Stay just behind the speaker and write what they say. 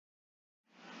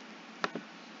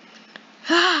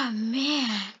Oh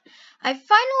man, I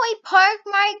finally parked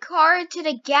my car to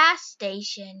the gas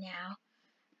station now.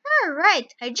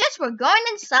 Alright, we're going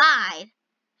inside.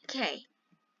 Okay.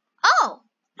 Oh,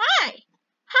 hi.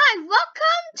 Hi,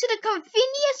 welcome to the convenience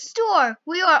store.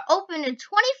 We are open in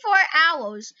 24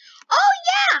 hours. Oh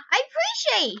yeah, I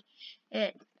appreciate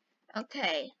it.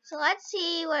 Okay, so let's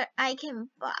see what I can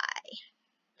buy.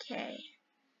 Okay.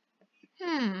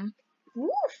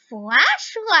 Ooh,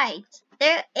 flashlights.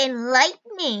 They're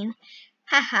enlightening.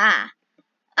 Haha.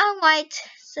 Alright,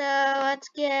 so let's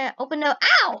open the,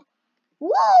 ow!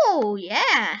 Whoa,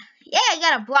 yeah. Yeah, I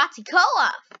got a Brati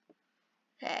Cola.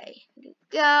 Okay, here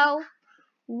we go.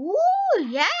 Woo,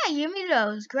 yeah, give me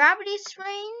those gravity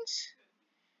springs.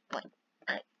 Wait,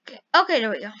 okay,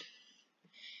 there we go.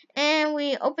 And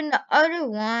we open the other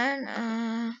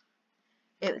one.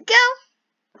 There we go.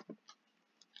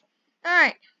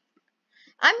 Alright,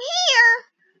 I'm here.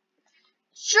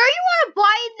 Sure you want to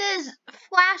buy this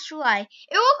flashlight?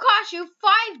 It will cost you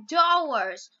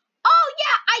 $5. Oh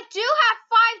yeah, I do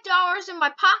have $5 in my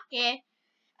pocket.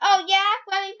 Oh yeah,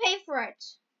 let me pay for it.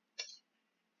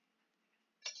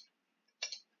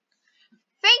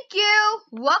 Thank you.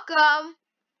 Welcome.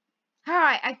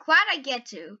 Alright, I'm glad I get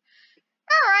to.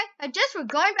 Alright, we're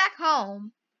going back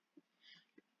home.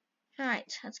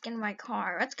 Alright, let's get in my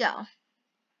car. Let's go.